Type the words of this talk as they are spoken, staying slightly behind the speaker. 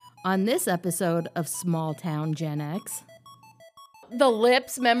On this episode of Small Town Gen X. The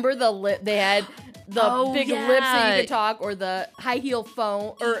lips, remember they had the big lips that you could talk, or the high heel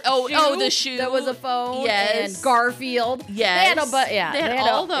phone, or the shoe that was a phone. Yes, and Garfield. Yes, they had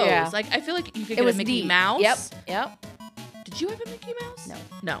all those. Yeah. Like I feel like you could get a Mickey Mouse. Yep. Did you have a Mickey Mouse?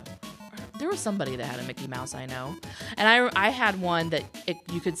 No. There was somebody that had a Mickey Mouse, I know, and I had one that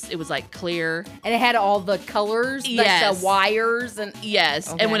it was like clear, and it had all the colors, like the wires, and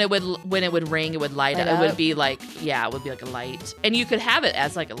and when it would ring, it would light up. It would be like it would be like a light, and you could have it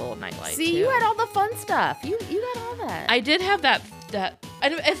as like a little night light. See, too. You had all the fun stuff. You got all that. I did have that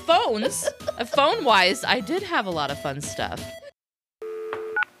and phones, phone wise, I did have a lot of fun stuff.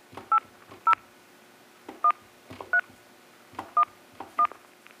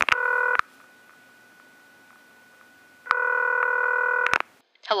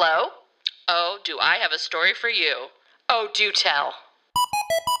 Hello? Oh, do I have a story for you? Oh, do tell.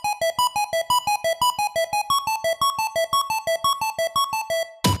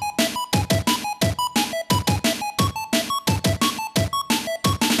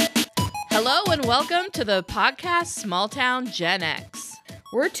 Hello and welcome to the podcast Small Town Gen X.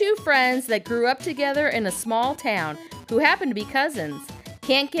 We're two friends that grew up together in a small town who happen to be cousins.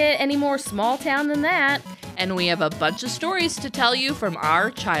 Can't get any more small town than that. And we have a bunch of stories to tell you from our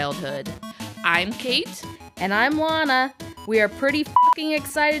childhood. I'm Kate. And I'm Launa. We are pretty fucking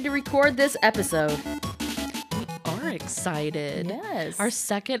excited to record this episode. We are excited. Yes. Our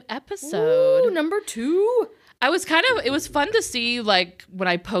second episode. Ooh, number 2. It was fun to see, like, when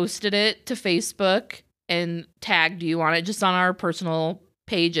I posted it to Facebook and tagged you on it, just on our personal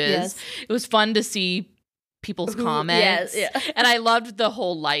pages. Yes. It was fun to see people's comments. Yes, yeah. And I loved the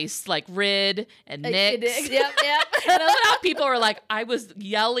whole lice, like Rid and Nix. Yep. And I love how people were like, I was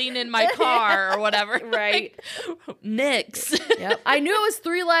yelling in my car or whatever. Right. Like, Nix. Yep. I knew it was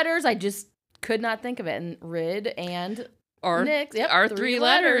 3 letters. I just could not think of it. And Rid and Nix. Yep, our 3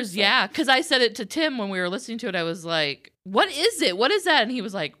 letters. Yeah. Because I said it to Tim when we were listening to it. I was like, what is it? What is that? And he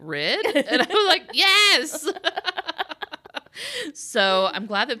was like, Rid? And I was like, yes. So I'm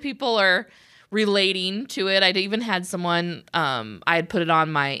glad that people are relating to it. I even had someone, I had put it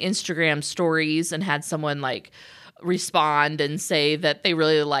on my Instagram stories and had someone like respond and say that they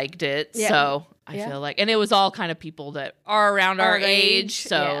really liked it. Yeah. So I feel like, and it was all kind of people that are around our age.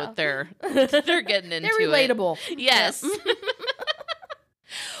 So they're getting into they're relatable. It. Yes.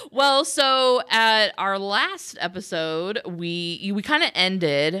 Well, so at our last episode, we kind of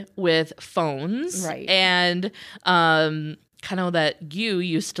ended with phones. Right. And, kind of that you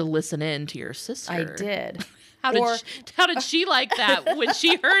used to listen in to your sister. I did. How did she like that when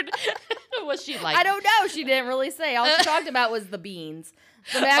she heard? Was she like? I don't know. She didn't really say. All she talked about was the beans,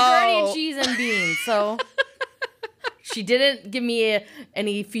 the macaroni and cheese and beans. So she didn't give me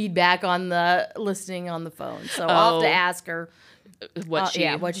any feedback on the listening on the phone. So I'll have to ask her what she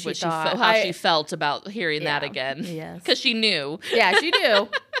thought, how she felt about hearing that again. Yes, because she knew. Yeah, she knew.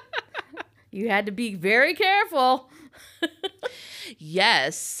 You had to be very careful.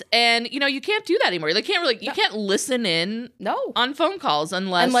 Yes. And you can't do that anymore. You can't listen in on phone calls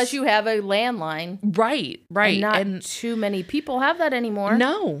unless you have a landline. Right. And not too many people have that anymore.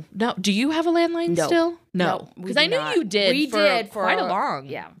 No. Do you have a landline still? No. Because I knew you did. We did for quite a long.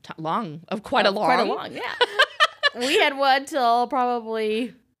 Yeah. Quite a long, yeah. We had one till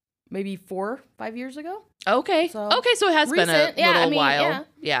probably maybe 4-5 years ago. Okay. So it has been a little while.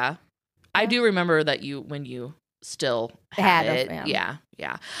 Yeah. I do remember that when you still had it. Yeah.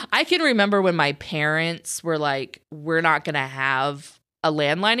 I can remember when my parents were like, we're not going to have a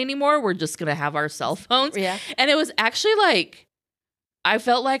landline anymore. We're just going to have our cell phones. Yeah. And it was actually like, I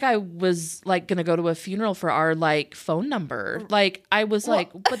felt like I was like going to go to a funeral for our like phone number. Like I was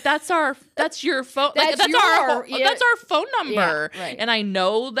but that's your phone. That's our phone number. Yeah, right. And I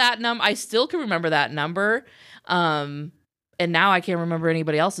know that number. I still can remember that number. And now I can't remember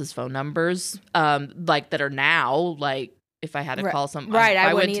anybody else's phone numbers, like that are now, like if I had to call somebody. Right,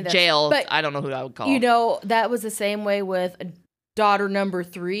 I went wouldn't to either. jail, but, I don't know who I would call. That was the same way with daughter number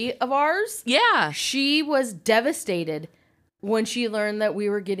 3 of ours. Yeah. She was devastated when she learned that we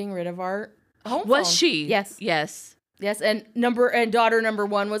were getting rid of our home phone. Was she? Yes. Yes. And daughter number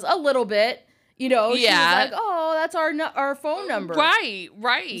 1 was a little bit, she was like, oh, that's our phone number. Right.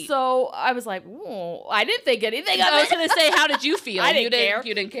 So I was like, oh, I didn't think anything of it. I was going to say, how did you feel? I didn't care.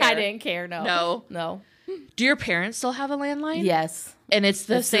 You didn't care. I didn't care, no. No. Do your parents still have a landline? Yes. And it's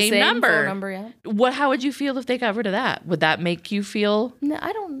the same number. Phone number, yeah. How would you feel if they got rid of that? Would that make you feel? No,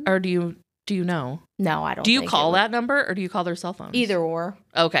 I don't. Or do Do you know? No, I don't. Do you think call that number or do you call their cell phones? Either or.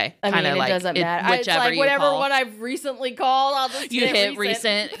 Okay. I mean, it doesn't matter. It's like whatever one I've recently called, I'll just hit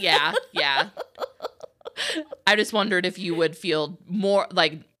recent. Yeah. Yeah. I just wondered if you would feel more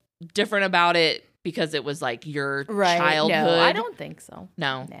like different about it because it was like your childhood. No, I don't think so.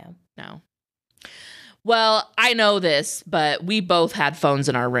 No. Well, I know this, but we both had phones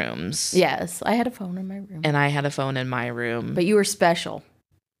in our rooms. Yes, I had a phone in my room. And I had a phone in my room. But you were special.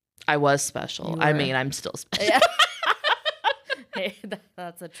 I was special. I mean, I'm still special. Yeah. Hey,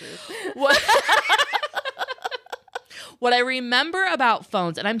 that's the truth. What I remember about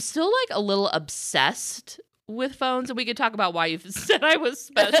phones, and I'm still like a little obsessed with phones, and we could talk about why you said I was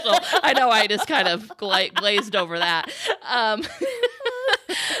special. I know I just kind of glazed over that.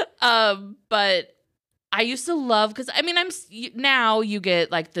 But I used to love, because I mean, now you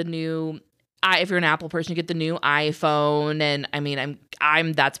get like the new, if you're an Apple person, you get the new iPhone, and I mean,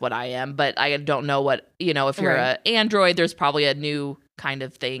 I'm that's what I am, but I don't know what, if you're an Android, there's probably a new kind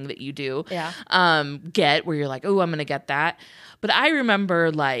of thing that you do get where you're like, oh, I'm gonna get that. But I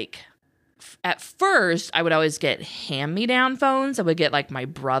remember like at first I would always get hand-me-down phones. I would get like my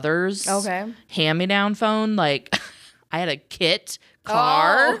brother's hand-me-down phone. Like I had a Kit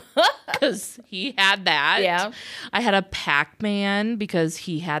car because he had that. Yeah. I had a Pac-Man because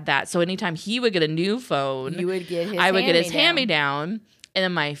he had that. So anytime he would get a new phone, I would get his hand-me-down. And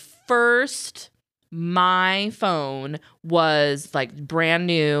then my phone was like brand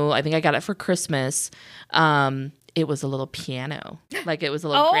new. I think I got it for Christmas. It was a little piano. Like it was a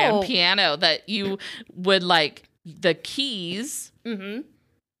little grand piano that you would like the keys.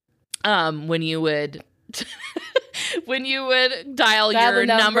 Mm-hmm. When you would dial your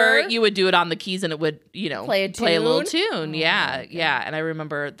number, you would do it on the keys and it would, play a little tune. Yeah. And I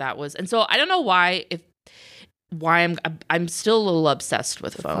remember that was, and so I don't know why I'm still a little obsessed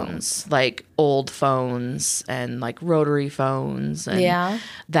with phones, like old phones and like rotary phones and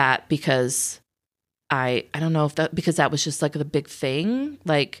that, because I don't know if because that was just like the big thing.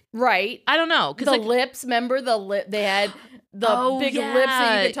 Like, I don't know. The lips, remember they had the big lips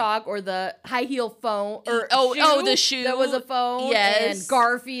that you could talk, or the high heel phone, or the shoe that was a phone. Yes, and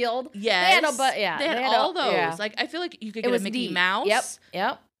Garfield. Yes, they had all those. Yeah. Like I feel like you could get a Mickey Mouse.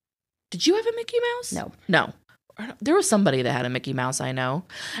 Yep. Did you have a Mickey Mouse? No. There was somebody that had a Mickey Mouse, I know,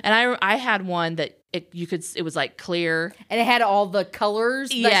 and I had one that it was like clear, and it had all the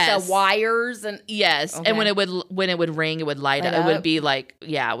colors, like the wires, and and when it would ring, it would light up. It would be like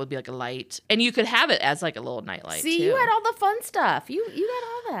it would be like a light, and you could have it as like a little nightlight. See, too. You had all the fun stuff. You got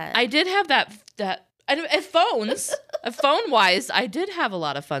all that. I did have that. Phone wise, I did have a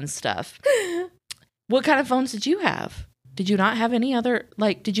lot of fun stuff. What kind of phones did you have? Did you not have any other?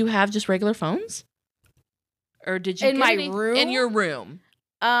 Like, did you have just regular phones? Or did you in my room? In your room.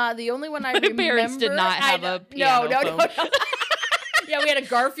 The only one I remember. My parents did not have a piano phone. No. Yeah, we had a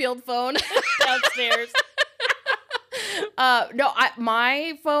Garfield phone downstairs.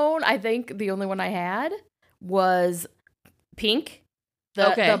 My phone, I think the only one I had was pink.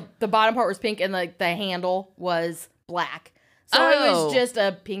 The bottom part was pink, and like the handle was black. So it was just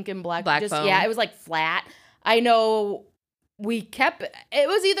a pink and black phone. Yeah, it was like flat. I know it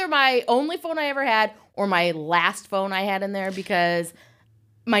was either my only phone I ever had or my last phone I had in there, because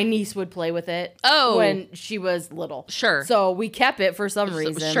my niece would play with it when she was little. Sure. So we kept it for some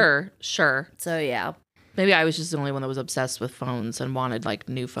reason. Sure. So yeah. Maybe I was just the only one that was obsessed with phones and wanted like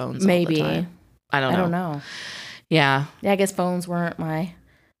new phones Maybe. all the time. I don't know. Yeah, I guess phones weren't my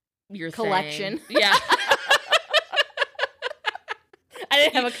collection. Thing. Yeah. I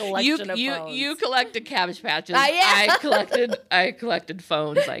didn't have a collection of phones. You collected Cabbage Patches. Yeah. I collected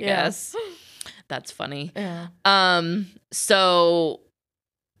phones, I guess. That's funny. Yeah. So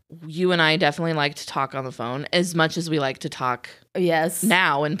you and I definitely like to talk on the phone as much as we like to talk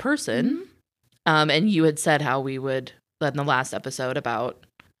now in person. Mm-hmm. And you had said how we would, in the last episode, about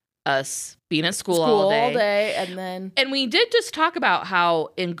us being at school all day. And we did just talk about how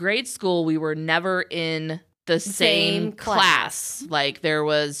in grade school we were never in the same class. Like there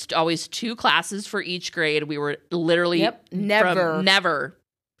was always 2 classes for each grade. We were literally never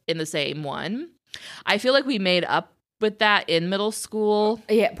in the same one. I feel like we made up with that in middle school.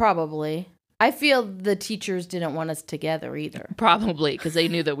 Yeah, probably. I feel the teachers didn't want us together either. Probably, because they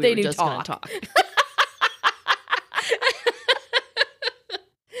knew that we were just going to talk.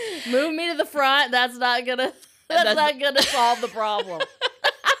 Move me to the front. That's not gonna solve the problem.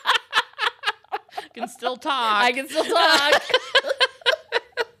 I can still talk.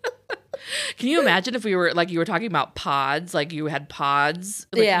 Can you imagine if we were, like, you were talking about pods, like you had pods?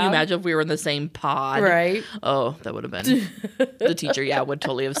 Like, Can you imagine if we were in the same pod? Right. Oh, that would have been the teacher. Yeah, would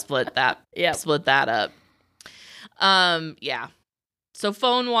totally have split that up. Yeah. So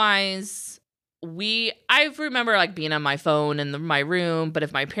phone wise, I remember like being on my phone in my room, but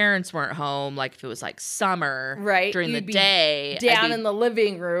if my parents weren't home, like if it was like summer during the day, down in the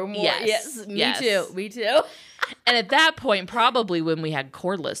living room. Yes. Me too. And at that point, probably when we had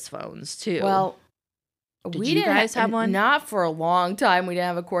cordless phones too. Well, did you guys have one? Not for a long time. We didn't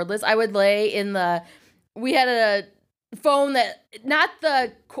have a cordless. I would lay in we had a phone that, not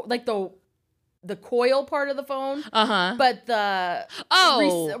the coil part of the phone, but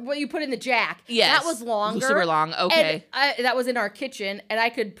what you put in the jack. Yes, that was longer, super long. Okay, and that was in our kitchen, and I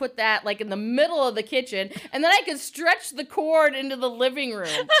could put that like in the middle of the kitchen, and then I could stretch the cord into the living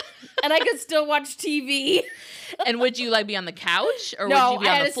room, and I could still watch TV. And would you like be on the couch, or no, would you be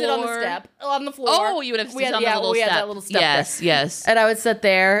I on had the to floor? sit on the floor. Oh, you would have to sit on the little step. Had that little step. Yes. And I would sit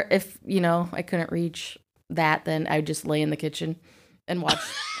there. If I couldn't reach that, then I would just lay in the kitchen and watch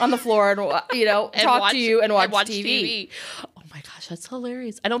on the floor, and talk to you and watch TV. Oh my gosh, that's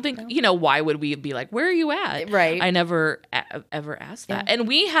hilarious. I don't think why would we be like, where are you at? Right. I never ever asked that. And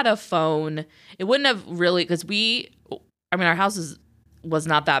we had a phone. It wouldn't have really, because our house was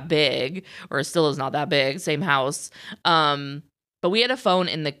not that big, or still is not that big, same house. But we had a phone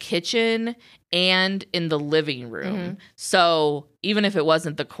in the kitchen and in the living room. Mm-hmm. So even if it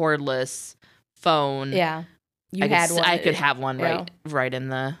wasn't the cordless phone, I could have one right in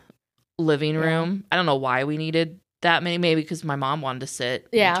the living room. I don't know why we needed that many. Maybe because my mom wanted to sit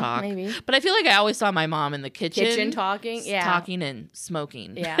and talk. Maybe. But I feel like I always saw my mom in the kitchen talking and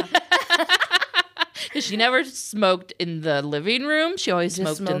smoking. Yeah. She never smoked in the living room. She always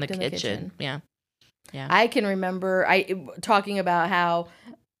smoked in the kitchen. Yeah. I can remember talking about how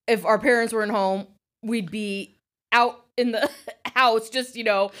if our parents weren't home, we'd be out in the house, just,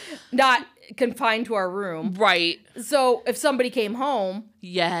 not confined to our room. Right. So if somebody came home,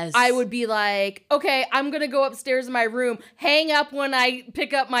 yes, I would be like, okay, I'm going to go upstairs in my room, hang up when I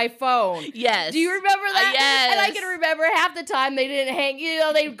pick up my phone. Yes. Do you remember that? Yes. And I can remember half the time they didn't hang,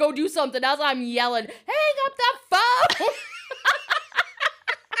 they'd go do something else. I'm yelling, hang up the phone.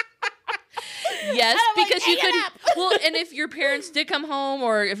 Yes, because you could. Well, and if your parents did come home,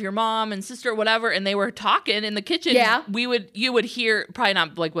 or if your mom and sister or whatever, and they were talking in the kitchen, you would hear, probably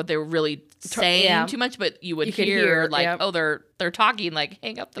not like what they were really saying too much, but you could hear like, oh, they're talking, like,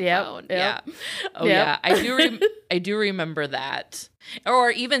 hang up the phone. Yeah. Oh yeah, I do remember that. Or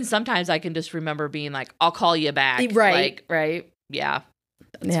even sometimes I can just remember being like, I'll call you back. Right. Yeah.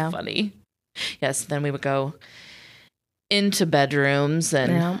 That's funny. Yes. Then we would go into bedrooms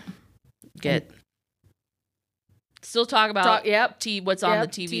and still talk about what's on the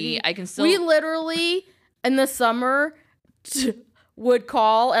TV. I can still. We literally in the summer would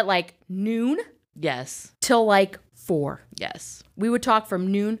call at like noon. Yes. Till like 4. Yes. We would talk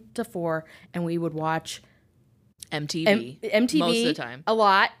from noon to 4, and we would watch MTV. MTV most of the time. A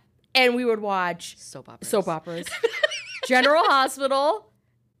lot, and we would watch soap operas. General Hospital,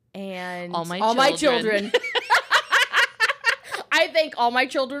 and All My Children. I think All My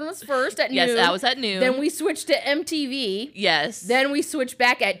Children was first at noon. Yes, that was at noon. Then we switched to MTV. Yes. Then we switched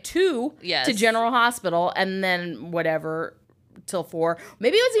back at 2 to General Hospital, and then whatever till 4.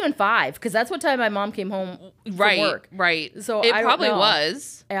 Maybe it was even 5, because that's what time my mom came home from work. Right. So it probably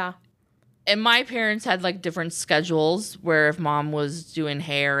was. Yeah. And my parents had like different schedules where if mom was doing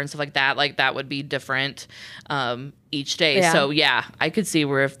hair and stuff like that would be different each day. Yeah. So I could see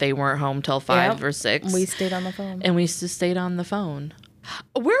where if they weren't home till 5 or 6. We stayed on the phone. And we just stayed on the phone.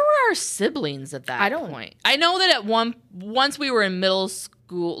 Where were our siblings at that point? I know that once we were in middle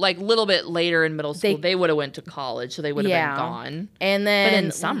school, like a little bit later in middle school, they would have went to college, so they would have been gone. And then, but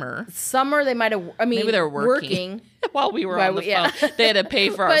in summer they might have. Maybe they were working while we were on the phone. They had to pay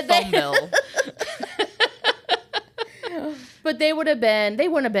for our phone bill. But they wouldn't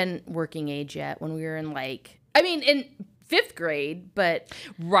have been working age yet when we were in in 5th grade, but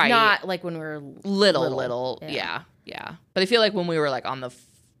not like when we were little. Yeah. But I feel like when we were like on the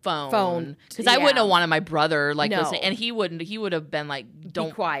phone, because I wouldn't have wanted my brother listening, and he would have been like, don't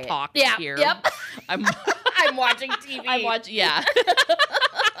be quiet. Talk here. Yep. I'm watching TV.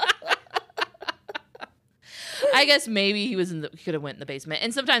 I guess maybe he could have went in the basement,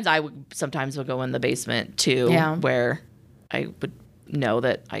 and sometimes I would go in the basement too, where I would know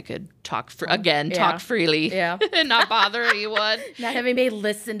that I could talk freely, and not bother anyone, not having anybody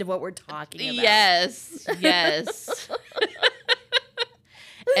listen to what we're talking about. Yes.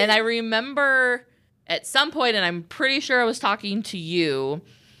 And I remember at some point, and I'm pretty sure I was talking to you,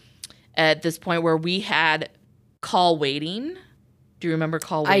 at this point where we had call waiting. Do you remember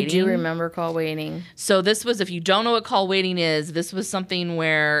call waiting? I do remember call waiting. So this was, if you don't know what call waiting is, this was something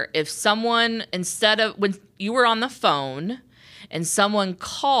where if someone, instead of, when you were on the phone and someone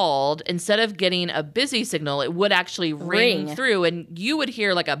called, instead of getting a busy signal, it would actually ring through and you would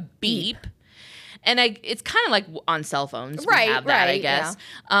hear like a beep. And it's kind of like on cell phones. We have that, I guess.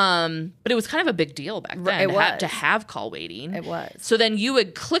 Yeah. But it was kind of a big deal back then to have call waiting. It was. So then you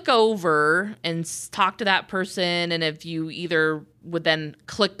would click over and talk to that person. And if you either would then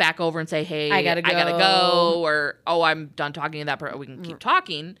click back over and say, hey, I gotta go. Or, oh, I'm done talking to that person. We can keep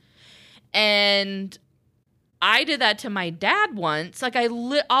talking. And I did that to my dad once. Like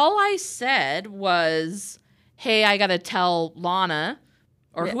all I said was, hey, I got to tell Launa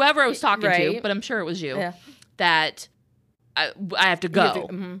or whoever I was talking to, but I'm sure it was you, that I have to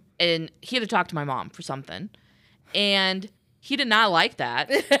go. And he had to talk to my mom for something. And he did not like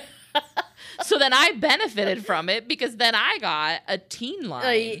that. So then I benefited from it because then I got a teen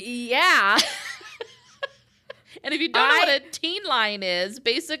line. Yeah. And if you don't know what a teen line is,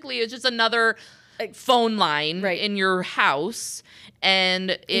 basically it's just another phone line in your house.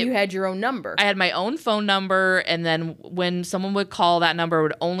 And you had your own number. I had my own phone number, and then when someone would call, that number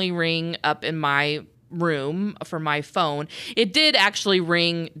would only ring up in my room for my phone. It did actually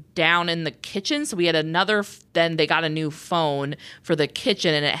ring down in the kitchen, so we had another. Then they got a new phone for the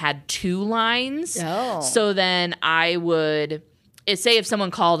kitchen, and it had 2 lines. Oh. So then I would say if someone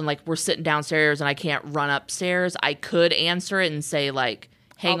called and like we're sitting downstairs and I can't run upstairs, I could answer it and say like,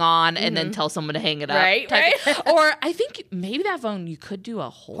 hang on, and then tell someone to hang it up. Right. Or I think maybe that phone, you could do a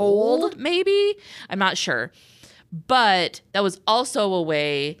hold, maybe. I'm not sure. But that was also a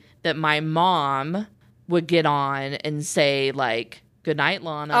way that my mom would get on and say, like, good night,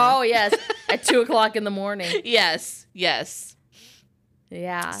 Launa. Oh, yes. At 2 o'clock in the morning. Yes. Yeah.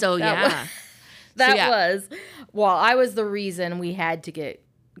 So, that was, well, I was the reason we had to get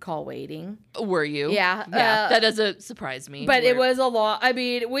call waiting. Were you? Yeah. That doesn't surprise me. But it was a long, I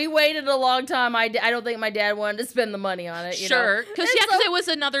mean, we waited a long time. I don't think my dad wanted to spend the money on it. Sure. Because it was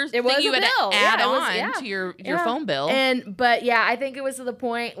another thing you had to add on to your phone bill. But I think it was to the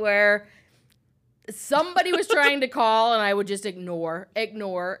point where somebody was trying to call and I would just ignore. You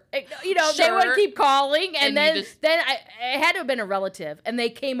know, they would keep calling and then it had to have been a relative and they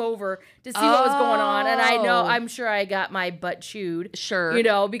came over to see what was going on, and I'm sure I got my butt chewed. Sure. You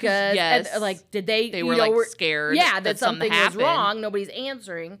know, because did they were like scared that something was wrong. Nobody's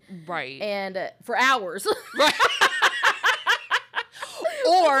answering. Right. And for hours. Right.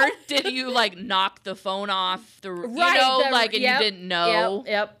 Or did you like knock the phone off the and you didn't know?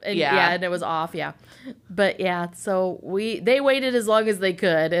 Yep. And, and it was off, But so they waited as long as they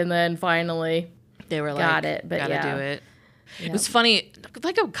could, and then finally they were like, got it. But gotta do it. Yep. It was funny,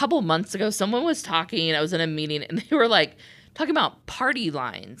 like a couple months ago, someone was talking, I was in a meeting, and they were like talking about party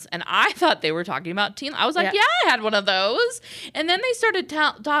lines, and I thought they were talking about teen. I was like, I had one of those. And then they started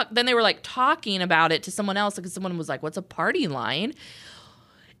then they were like talking about it to someone else, because someone was like, what's a party line?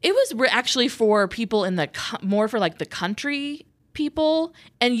 It was actually for people in more for like the country people,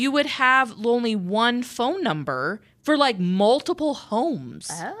 and you would have only one phone number for like multiple homes.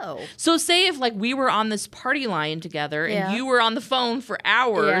 Oh. So say if like we were on this party line together and you were on the phone for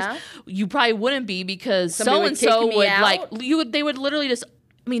hours, you probably wouldn't be, because so-and-so would they would literally just,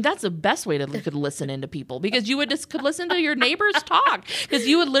 I mean, that's the best way to could listen into people, because you would just could listen to your neighbors talk, because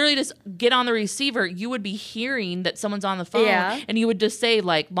you would literally just get on the receiver. You would be hearing that someone's on the phone, and you would just say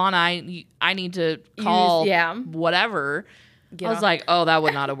like, Launa, I need to call whatever. I was like, oh, that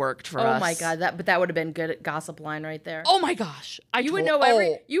would not have worked for us. Oh my God, that would have been good at gossip line right there. Oh my gosh, you would know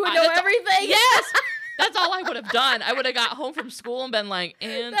everything. Yes. That's all I would have done. I would have got home from school and been like,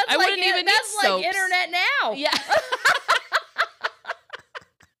 and I wouldn't even need soaps. That's like internet now. Yeah.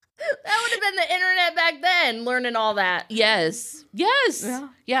 That would have been the internet back then, learning all that. Yes.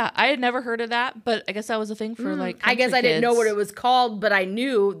 Yeah. I had never heard of that, but I guess that was a thing for like I guess I didn't know what it was called, but I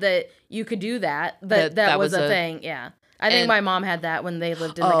knew that you could do that. That was a thing. Yeah. I think my mom had that when they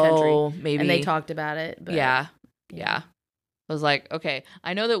lived in the country. Maybe. And they talked about it. But, yeah. I was like, okay,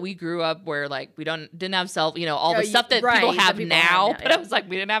 I know that we grew up where like we didn't have all the stuff that people have now, but I was like,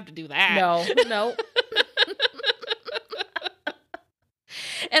 we didn't have to do that. No.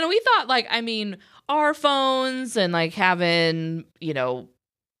 And we thought, like, I mean, our phones and like having a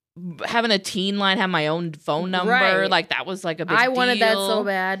teen line, have my own phone number, like that was like a big deal. I wanted that so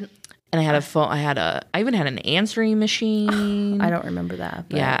bad. And I had a phone. I even had an answering machine. I don't remember that.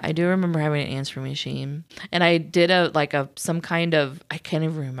 But. Yeah, I do remember having an answering machine. And I did some kind of, I can't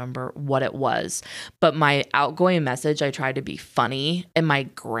even remember what it was, but my outgoing message, I tried to be funny, and my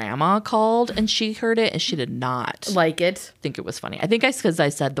grandma called and she heard it and she did not like it. think it was funny. I think it's because I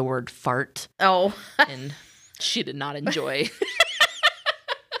said the word fart. Oh. And she did not enjoy.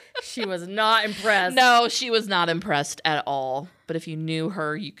 She was not impressed. No, she was not impressed at all. But if you knew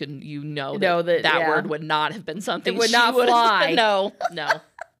her, you know that word would not have been something. It would not fly. No.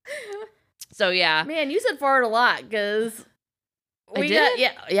 So yeah, man, you said fart a lot because you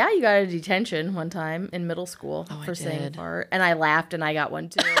got a detention one time in middle school for saying fart, and I laughed and I got one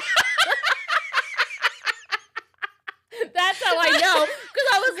too. That's how I know, because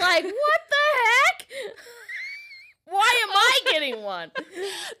I was like, what the heck? Why am I getting one?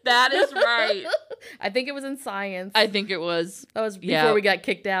 That is right. I think it was in science. I think it was. That was before we got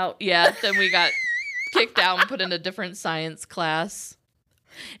kicked out. Yeah, then we got kicked out and put in a different science class.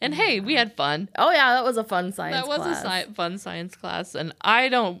 And hey, we had fun. Oh yeah, that was a fun science class. That was a fun science class. And I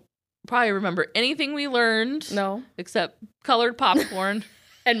don't probably remember anything we learned. No. Except colored popcorn.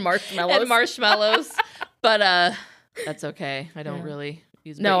 And marshmallows. But that's okay. I don't really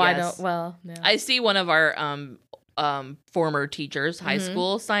use it. No, I don't. Well, no. I see one of our former teachers, high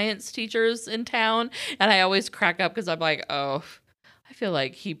school science teachers in town, and I always crack up because I'm like, oh, I feel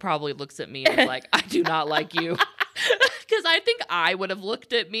like he probably looks at me and is like, I do not like you. Because I think I would have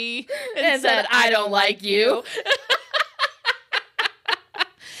looked at me and said, I don't like you.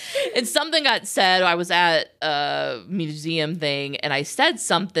 And something got said. I was at a museum thing, and I said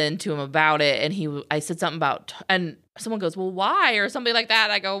something to him about it, and I said something about, and someone goes, well, why? Or something like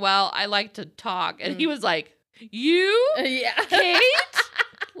that. I go, well, I like to talk. And he was like, you, Kate,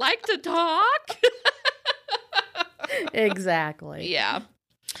 like to talk? Exactly. Yeah.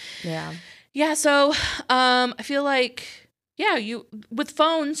 Yeah, so I feel like, you with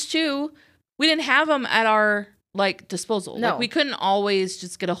phones, too, we didn't have them at our disposal. No. We couldn't always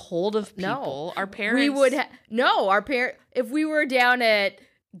just get a hold of people. No. Our parents. We would our parents, if we were down at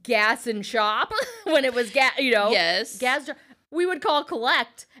Gas and Shop when it was gas, gas, we would call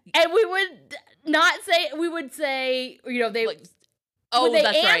collect, and we would we would say, they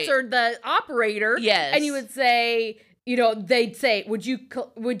answered the operator, and you would say, they'd say, would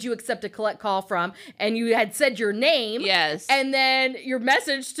you accept a collect call from, and you had said your name, and then your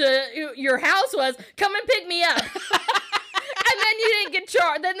message to your house was, come and pick me up. And then you didn't get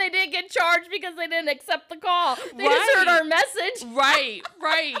charged. Then they didn't get charged because they didn't accept the call. They just heard our message. Right.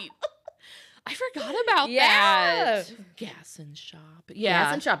 I forgot about that. Gas and Shop. Yeah.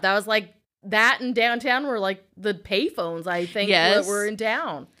 Gas and Shop. That was that in downtown were the payphones, I think, that were in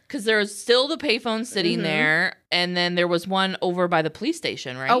town. Because there was still the payphone sitting there, and then there was one over by the police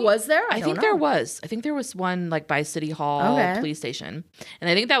station, right? Oh, was there? I think there was. I think there was one by City Hall police station. And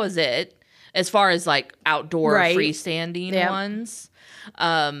I think that was it. As far as outdoor freestanding ones.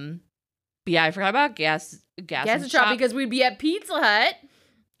 But yeah, I forgot about gas and Shop because we'd be at Pizza Hut.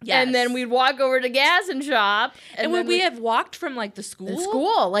 Yes. And then we'd walk over to Gas and Shop. And would we have walked from the school? The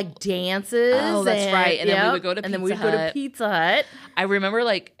school, dances. Oh, that's right. And then we would go to Pizza Hut. And then we'd go to Pizza Hut. I remember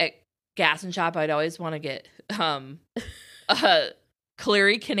at Gas and Shop, I'd always want to get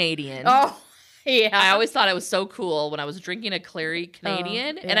Cleary Canadian. Oh, yeah. I always thought it was so cool when I was drinking a Cleary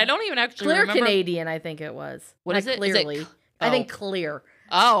Canadian. And I don't even actually remember. Clear Canadian, I think it was. What is it? Clearly. I think clear.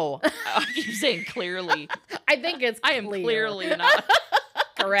 Oh, I keep saying clearly. I think it's clear. I am clearly not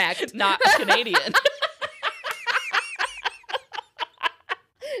correct. Not Canadian.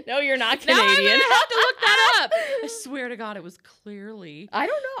 No, you're not Canadian. Now I'm gonna have to look that up. I swear to God, it was clearly. I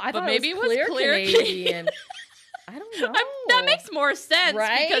don't know. I thought maybe it was clear Canadian. I don't know. That makes more sense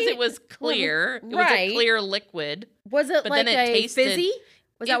because it was clear. It was a clear liquid. Was it then it tasted fizzy?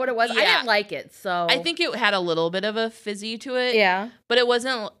 Was that what it was? Yeah. I didn't like it, so I think it had a little bit of a fizzy to it. Yeah, but it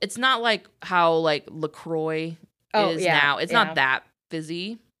wasn't. It's not like how LaCroix is now. It's not that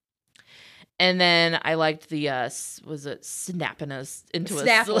fizzy. And then I liked the was it Snapping-Us into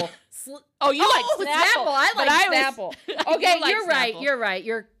Snapple. Oh, you like Snapple? I like Snapple. Okay, you're right. You're right.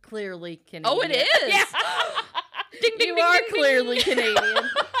 You're clearly Canadian. Oh, it is. Yeah. Ding, ding, you ding, are ding, clearly ding. Canadian.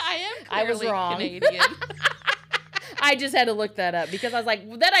 I am. I was wrong. Canadian. I just had to look that up because I was like,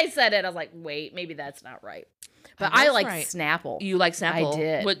 then I said it. I was like, wait, maybe that's not right. But I like Snapple. You like Snapple? I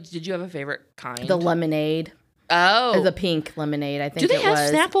did. What did you have a favorite kind? The lemonade. Oh, the pink lemonade. I think. Do they have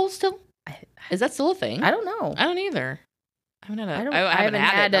Snapple still? Is that still a thing? I don't know. I don't either. I haven't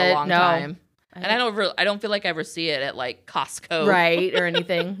had it in a long time. And I don't feel like I ever see it at Costco. Right, or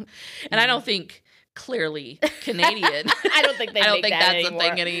anything. And I don't think clearly Canadian. I don't think I don't make think that that's anymore. a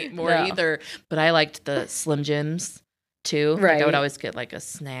thing anymore No. either. But I liked the Slim Jims too. Like, I would Right. always get like a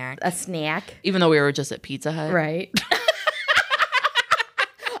snack. A snack. Even though we were just at Pizza Hut. Right.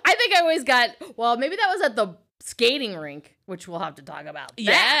 I think I always got, well, maybe that was at the skating rink, which we'll have to talk about. That.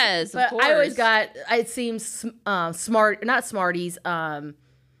 Yes, but of course. I always got, it seems not Smarties.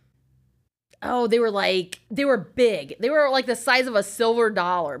 Oh, they were big. They were like the size of a silver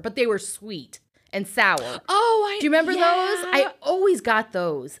dollar, but they were sweet and sour. Oh, Do you remember those? I always got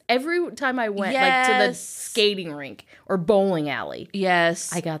those every time I went like to the skating rink or bowling alley.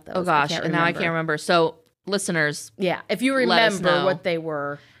 Yes. I got those. Oh gosh, and now I can't remember. So, listeners, yeah, if you let us remember know. what they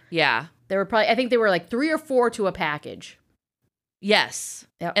were. Yeah. They were probably, I think they were like 3 or 4 to a package. Yes.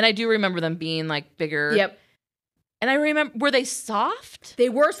 Yep. And I do remember them being like bigger. Yep. And I remember, were they soft? They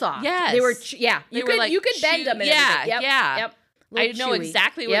were soft. Yes. They were, yeah. They were like you could bend them. And yeah, everything. Yep. yeah. Yep. I Little know chewy.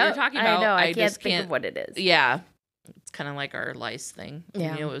 exactly what you're talking about. I know. I can't just think of what it is. Yeah. It's kind of like our lice thing.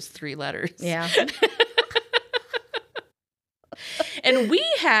 Yeah. You know, it was 3 letters. Yeah. And we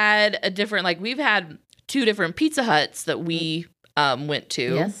had a different, like, we've had 2 different Pizza Huts that we went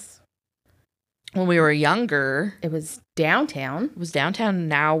to. Yes. When we were younger. It was downtown. It was downtown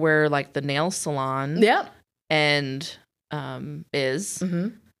now where, like, the nail salon. Yep. And is. Mm-hmm.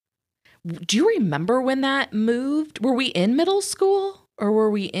 Do you remember when that moved? Were we in middle school or were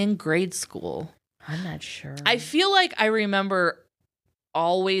we in grade school? I'm not sure. I feel like I remember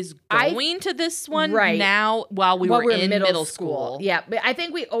always going to this one right. now while we were in middle school. Yeah, but I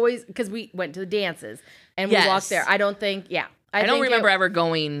think we always, because we went to the dances and Yes. we walked there. I don't think, yeah. I don't think remember ever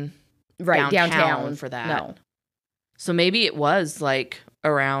going downtown for that. No. So maybe it was like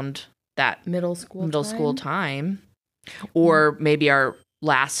around that Middle school time. Or maybe our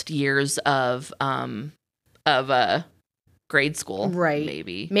last years of grade school. Right.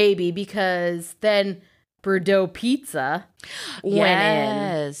 Maybe because then Bordeaux Pizza went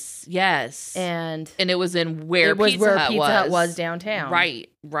in. Yes. And it was in where Pizza Hut was downtown.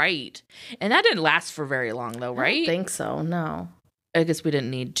 Right. And that didn't last for very long though, right? I don't think so, no. I guess we didn't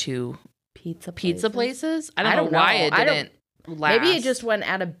need 2 pizza places. I don't know why it didn't last. Maybe it just went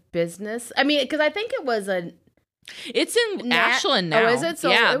out of business. I mean, because I think it was it's in Ashland now. Oh, is it? So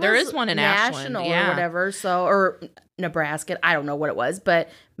yeah, it there was is one in Ashland Ashland. Yeah. Or whatever. So, or Nebraska. I don't know what it was, but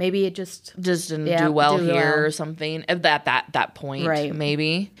maybe it just didn't do well here or something at that point. Right.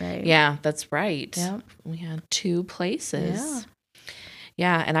 Maybe. Right. Yeah, that's right. Yep. We had 2 places. Yeah.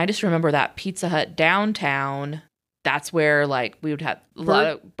 Yeah, and I just remember that Pizza Hut downtown. That's where like we would have a lot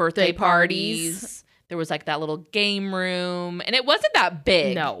of birthday parties. There was like that little game room, and it wasn't that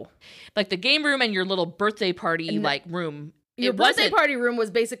big. No. Like the game room and your little birthday party like room. Your birthday party room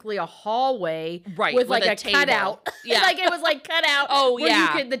was basically a hallway, right, with like a table. cutout. Yeah, like it was like cut out. Oh where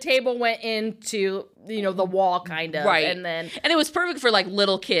yeah, the table went into the wall kind of, right, and it was perfect for like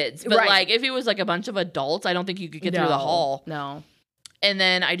little kids. But right. like if it was like a bunch of adults, I don't think you could get through the hall. No. And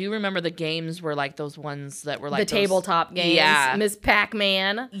then I do remember the games were like those ones that were like the tabletop games. Yeah, Miss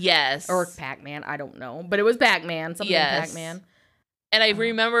Pac-Man. Yes, or Pac-Man. I don't know, but it was Pac-Man. Something Pac-Man. And I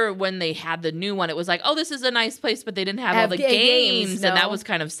remember when they had the new one, it was like, oh, this is a nice place, but they didn't have all the games. No. And that was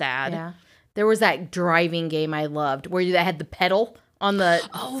kind of sad. Yeah. There was that driving game I loved where they had the pedal on the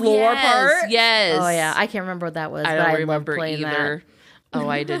floor part. Yes. Oh, yeah. I can't remember what that was, I but don't I remember loved playing either. That. Oh,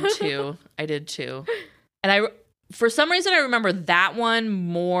 I did too. And for some reason, I remember that one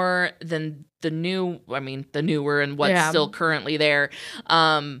more than the newer and what's still currently there,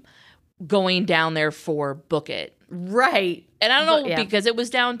 going down there for Book It. Right. And I don't know, because it was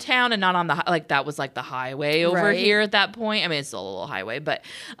downtown and not on the, like, that was like the highway over here at that point. I mean, it's still a little highway, but,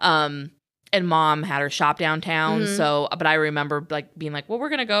 and Mom had her shop downtown. Mm-hmm. So, but I remember like being like, well, we're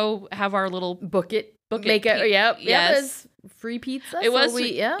going to go have our little Book It. Yep. Yes. It was free pizza. It was.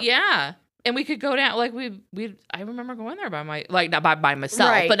 Yeah. And we could go down, like I remember going there not by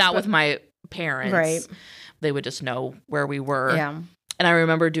myself, but not with my parents. Right. They would just know where we were. Yeah. And I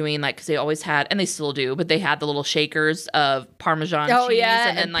remember doing like, because they always had, and they still do, but they had the little shakers of Parmesan cheese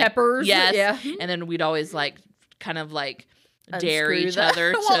and then like peppers. Yes. Yeah. And then we'd always like kind of like dare each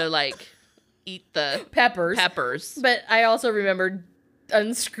other to like eat the peppers. But I also remember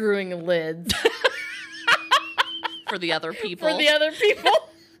unscrewing lids for the other people.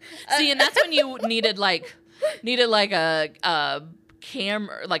 See, and that's when you needed like a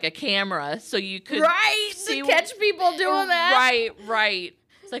camera, so you could to catch people doing that. Right.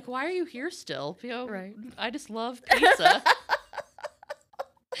 It's like, why are you here still? Right. I just love pizza.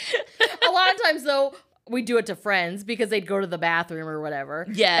 A lot of times, though, we do it to friends because they'd go to the bathroom or whatever.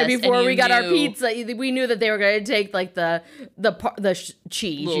 Yes, and before and we you got our knew- pizza, we knew that they were going to take like the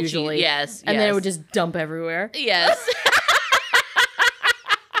cheese Little usually, cheese. Yes, and then it yes. would just dump everywhere. Yes.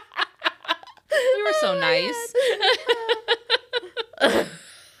 We were so nice.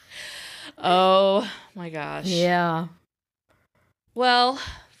 Oh my gosh. Yeah. Well,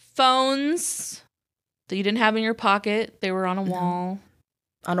 phones that you didn't have in your pocket, they were on a wall.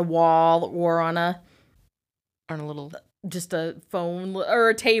 On a wall or on a little just a phone or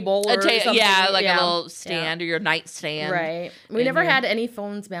a table or something. Yeah, like a little stand or your nightstand. Right. We never had any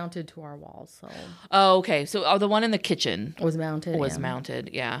phones mounted to our walls, so. Oh, okay. So the one in the kitchen was mounted.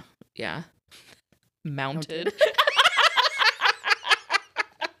 mounted. Yeah. Yeah. Mounted.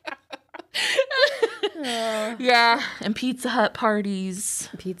 Yeah. And Pizza Hut parties.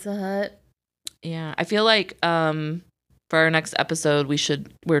 Pizza Hut. Yeah. I feel like for our next episode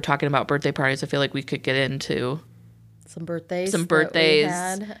we're talking about birthday parties. I feel like we could get into some birthdays.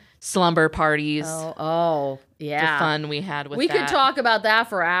 Slumber parties. Oh, yeah. The fun we had with that. We could talk about that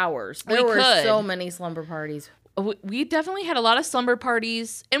for hours. There were so many slumber parties. We definitely had a lot of slumber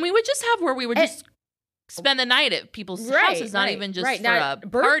parties, and we would just have where we would just spend the night at people's houses, not even just for a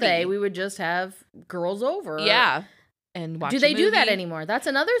birthday. Party. We would just have girls over. Yeah. And watch do they do that anymore? That's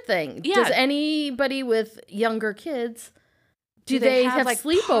another thing. Yeah. Does anybody with younger kids, do they have like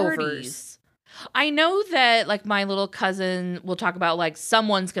sleepovers? Parties? I know that like my little cousin will talk about like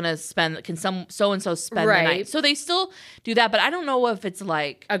someone's gonna so-and-so spend the night. So they still do that, but I don't know if it's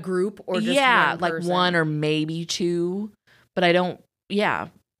like a group or just one person. Like one or maybe two. But I don't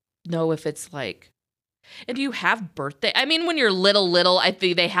know if it's like. And do you have birthday? I mean, when you're little, I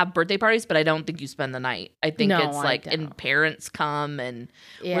think they have birthday parties, but I don't think you spend the night. I think it's like, and parents come and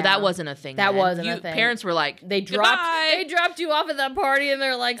well, that wasn't a thing. That wasn't a thing. Parents were like, they dropped you off at that party and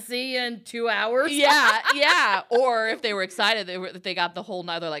they're like, see you in 2 hours. Yeah. Or if they were excited, they got the whole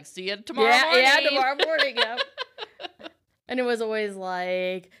night. They're like, see you tomorrow morning. Yeah, tomorrow morning. Yep. And it was always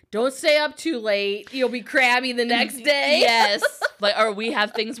like, don't stay up too late. You'll be crabby the next day. Yes. Like, or we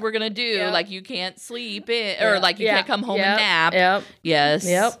have things we're going to do. Yep. Like, you can't sleep in, or like, you can't come home and nap. Yep. Yes.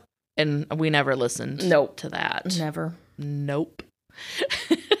 Yep. And we never listened to that. Never. Nope.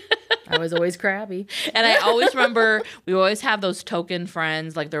 I was always crabby. And I always remember, we always have those token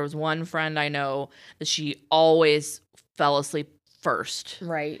friends. Like, there was one friend I know that she always fell asleep first.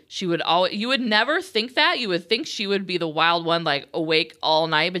 Right. She would you would never think that. You would think she would be the wild one, like awake all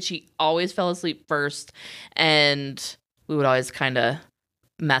night, but she always fell asleep first. And we would always kind of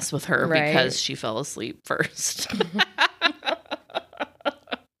mess with her because she fell asleep first.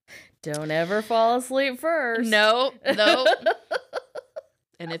 Don't ever fall asleep first. No.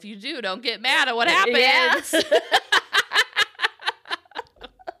 And if you do, don't get mad at what happens. Yeah.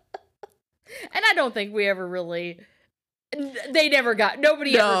 And I don't think we ever really... Nobody ever got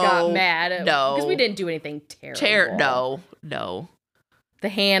mad. No. Because we didn't do anything terrible. No. The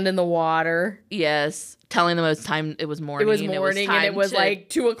hand in the water. Yes. Telling them it was morning. It was morning and it was like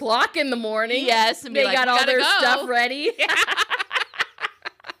 2:00 in the morning. Yes. And they got all their stuff ready.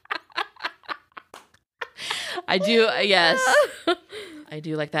 I do, yes. I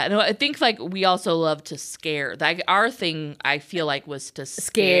do like that. And I think like we also love to scare. Like our thing, I feel like, was to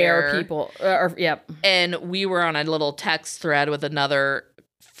scare people. Yep. And we were on a little text thread with another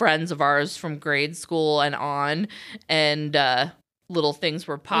friends of ours from grade school and on, and little things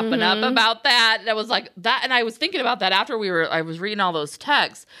were popping up about that. And I was like that, and I was thinking about that after I was reading all those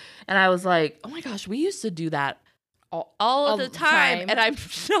texts, and I was like, oh my gosh, we used to do that all the time, and I'm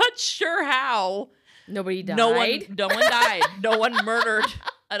not sure how. Nobody died. No one died. No one murdered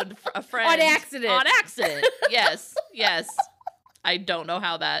a friend. On accident. On accident. Yes. I don't know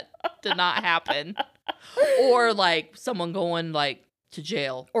how that did not happen. Or like someone going like to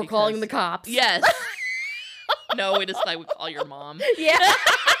jail. Or calling the cops. Yes. No, we just would call your mom. Yeah.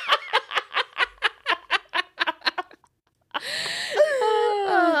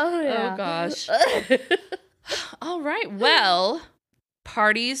 Oh gosh. All right. Well,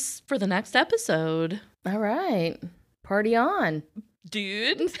 parties for the next episode. All right. Party on.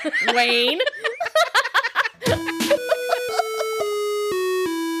 Dude. Wayne.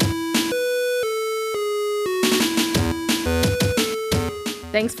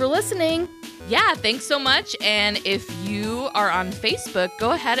 Thanks for listening. Yeah, thanks so much. And if you are on Facebook,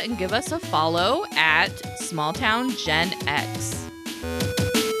 go ahead and give us a follow at Smalltown Gen X.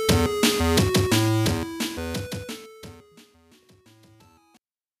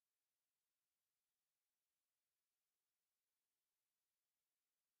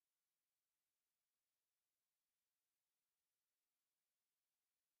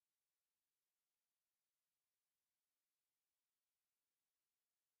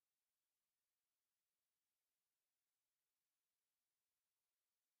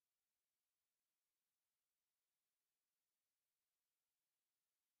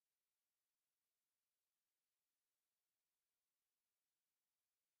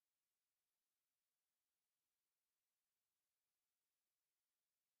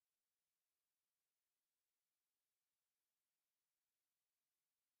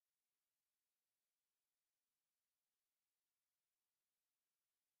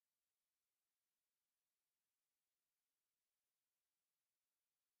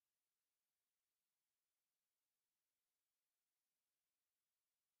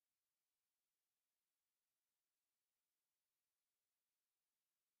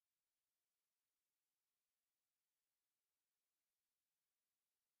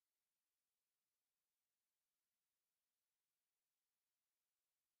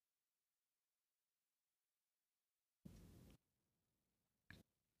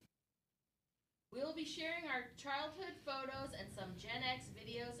 We'll be sharing our childhood photos and some Gen X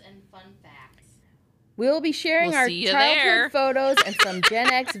videos and fun facts. We'll be sharing our childhood photos and some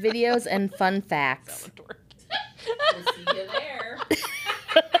Gen X videos and fun facts. We'll see you there.